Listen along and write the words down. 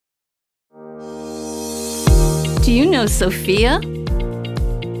Do you know SOPHIA?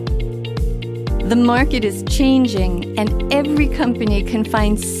 The market is changing, and every company can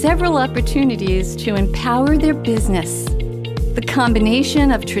find several opportunities to empower their business. The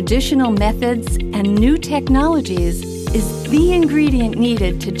combination of traditional methods and new technologies is the ingredient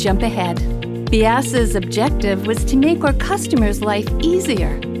needed to jump ahead. Biesse's objective was to make our customers' life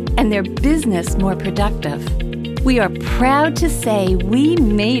easier and their business more productive. We are proud to say we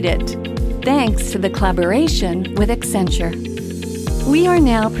made it, thanks to the collaboration with Accenture. We are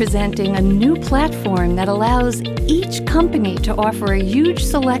now presenting a new platform that allows each company to offer a huge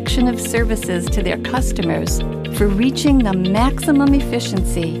selection of services to their customers for reaching the maximum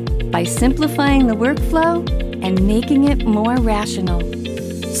efficiency by simplifying the workflow and making it more rational.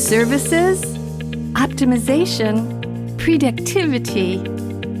 Services, optimization, predictivity,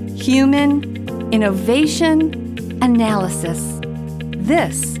 human, innovation, analysis.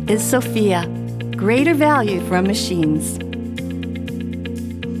 This is SOPHIA, greater value from machines.